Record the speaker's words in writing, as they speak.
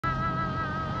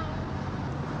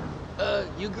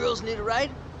You girls need a ride?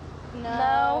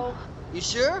 No. You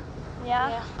sure?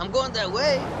 Yeah. I'm going that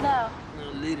way. No.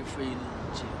 I'll lead it for you,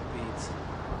 little chick beats.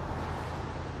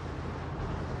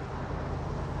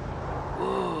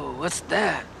 Whoa, what's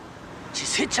that?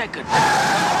 She's hitchhiking.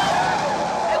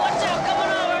 Hey, watch out!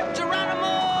 Coming over!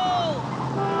 Geronimo!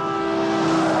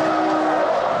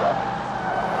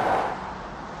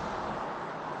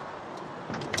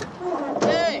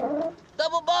 Hey!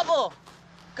 Double bubble!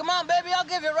 Come on, baby, I'll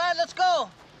give you a ride. Let's go.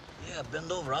 Yeah,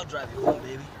 bend over. I'll drive you home,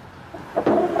 baby.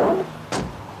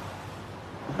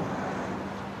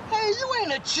 Hey, you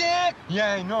ain't a chick.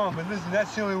 Yeah, I know, but listen,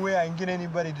 that's the only way I can get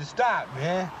anybody to stop,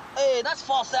 man. Hey, that's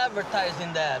false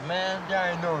advertising, that, man. Yeah,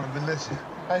 I know, but listen,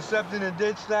 I slept in a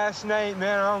ditch last night,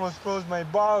 man. I almost froze my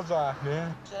balls off,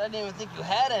 man. Shit, I didn't even think you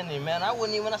had any, man. I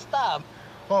wouldn't even have stopped.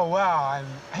 Oh, wow.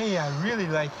 Hey, I really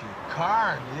like your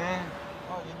car, man.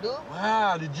 Oh, you do?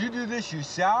 Wow, did you do this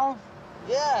yourself?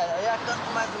 Yeah, I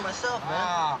customized it myself, man.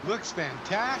 Wow, looks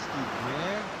fantastic,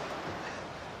 man.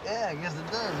 Yeah, I guess it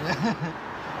does, man.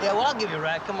 Yeah, well, I'll give you a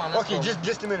ride. Come on, let's Okay, go.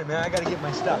 just a minute, man. I gotta get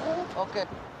my stuff. Okay.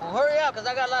 Well, hurry up, because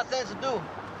I got a lot of things to do.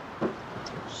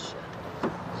 Shit.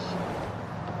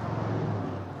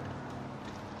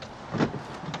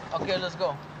 Okay, let's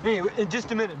go. Hey, in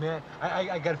just a minute, man.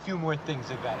 I got a few more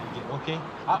things I gotta get, okay?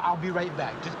 I'll be right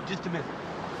back. Just a minute.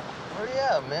 Hurry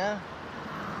up, man.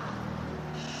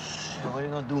 Shit, what are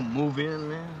you gonna do, move in,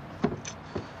 man?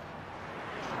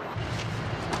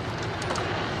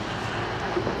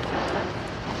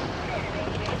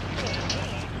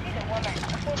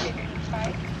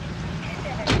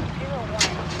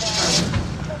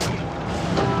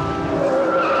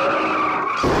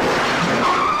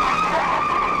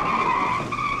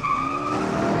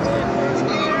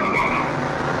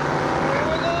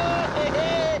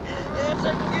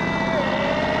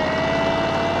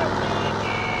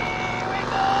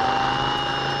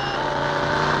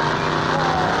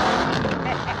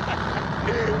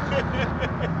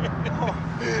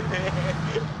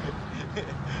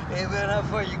 Hey, man, how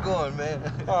far you going, man?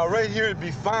 Oh, right here it'd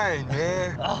be fine,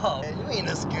 man. Oh, man, you ain't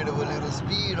no scared of a little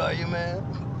speed, are you, man?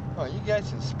 Oh, you got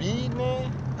some speed,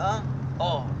 man? Huh?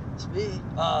 Oh, speed?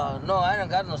 No, I don't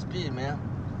got no speed, man.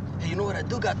 Hey, you know what I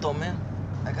do got, though, man?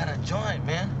 I got a joint,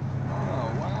 man. Oh,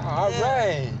 wow. All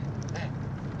right. Hey,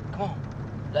 come on.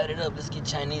 Light it up. Let's get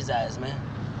Chinese eyes, man.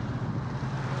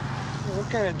 What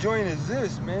kind of joint is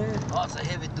this, man? Oh, it's a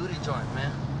heavy-duty joint,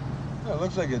 man. Oh, it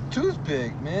looks like a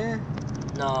toothpick, man.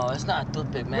 No, it's not a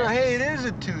toothpick, man. No, hey, it is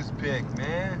a toothpick,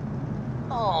 man.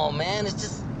 Oh, man, it's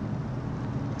just...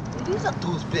 It is a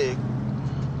toothpick.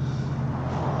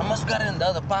 I must have got it in the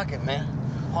other pocket, man.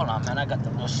 Hold on, man. I got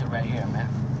the little shit right here, man.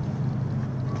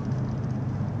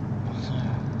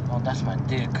 Oh, that's my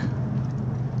dick.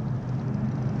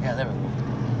 Yeah, there we go.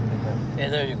 Yeah,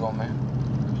 there you go, man.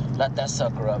 Light that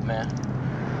sucker up, man.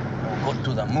 We'll go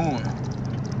to the moon.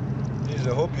 Jeez,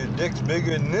 I hope your dick's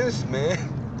bigger than this, man.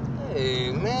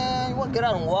 Hey, man, you want to get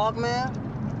out and walk, man?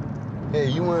 Hey,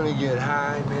 you want to get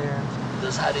high, man?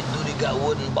 This how they do, they got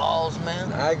wooden balls,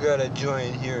 man. I got a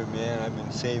joint here, man. I've been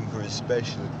saving for a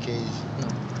special occasion.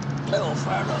 They all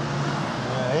fired up.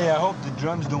 Hey, I hope the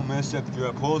drums don't mess up your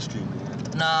upholstery, man.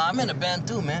 Nah, I'm in a band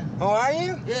too, man. Oh, are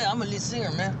you? Yeah, I'm a lead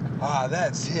singer, man. Ah,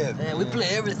 that's it. Yeah, we play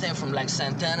everything from like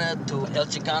Santana to El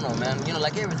Chicano, man. You know,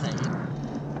 like everything.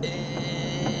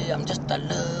 Hey, I'm just a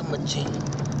love machine.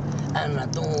 And I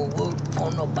don't work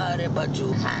for nobody but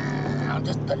you. I'm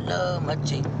just a love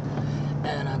machine.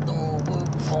 And I don't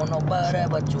work for nobody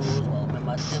but you. Well, when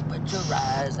my temperature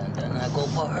rise, and then I go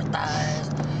for her thighs.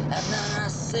 And then I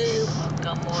say,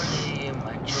 guacamole in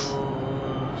my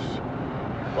juice.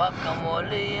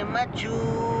 Guacamole in my juice.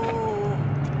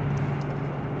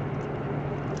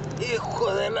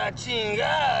 Hijo de la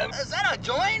chingada. Is that a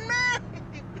joint, man?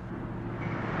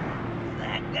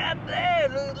 That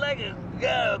goddamn looks like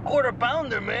a quarter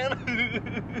pounder, man.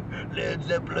 Led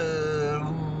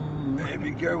Zeppelin. Hey,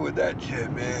 be careful with that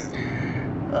shit, man.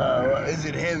 Is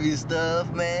it heavy stuff,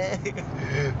 man?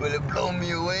 Will it blow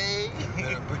me away?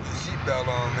 Better put your seatbelt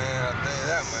on, man. I'll tell you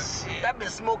that much. I've been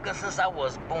smoking since I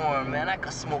was born, man. I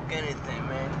could smoke anything,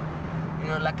 man. You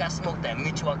know, like I smoked that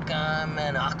Michoacan,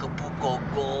 man, Acapulco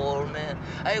Gold, man.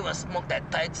 I even smoked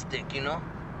that tight stick, you know?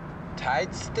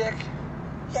 Tight stick?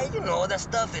 Yeah, you know, that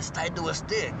stuff is tied to a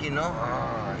stick, you know?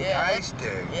 Oh, Yeah, tight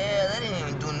stick. Yeah, that didn't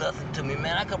even do nothing to me,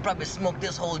 man. I could probably smoke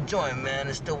this whole joint, man,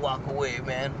 and still walk away,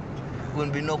 man.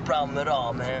 Wouldn't be no problem at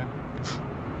all, man.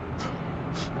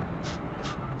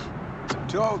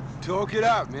 Talk it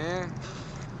up, man.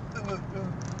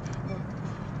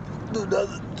 Do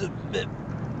nothing to me.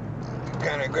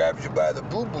 Kind of grabs you by the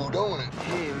boo-boo, don't it?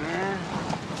 Hey, man.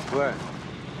 What?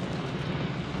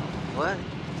 What?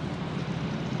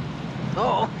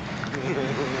 Oh.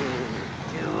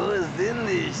 What's in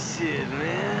this shit,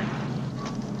 man?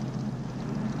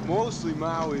 Mostly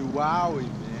Maui Wowie,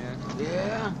 man.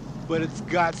 Yeah? But it's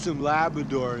got some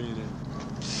Labrador in it.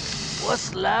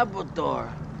 What's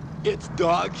Labrador? It's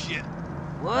dog shit.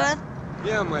 What?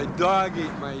 Yeah, my dog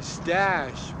ate my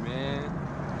stash, man.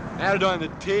 I had it on the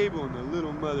table and the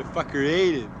little motherfucker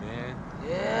ate it, man.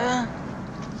 Yeah?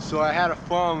 So I had to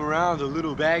follow him around the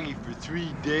little baggie for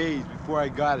 3 days before I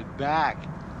got it back.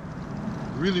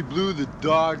 Really blew the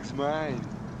dog's mind.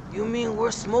 You mean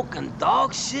we're smoking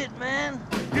dog shit, man?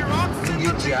 You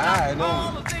get your eye, I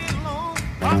know.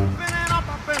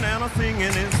 Hopping and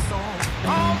singing his song.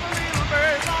 All the little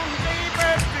birds on the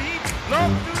Daybird Street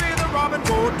love to hear the robin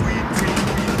go tweet, tweet,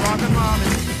 tweet. Rockin' Robin,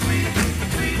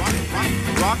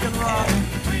 rockin' Robin.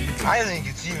 I think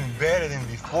it's even better than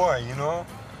before, you know?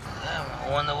 Damn, I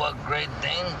wonder what Great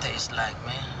Dane tastes like,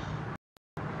 man.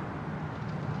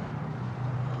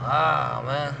 Ah,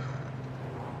 man.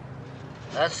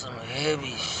 That's some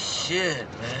heavy shit,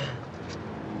 man.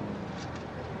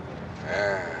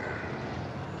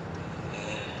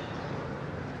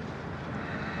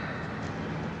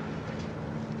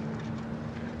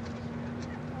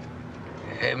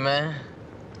 Hey, man.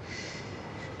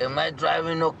 Am I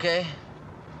driving okay?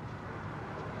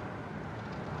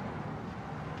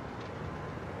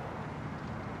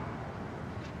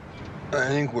 I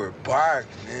think we're parked,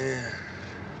 man.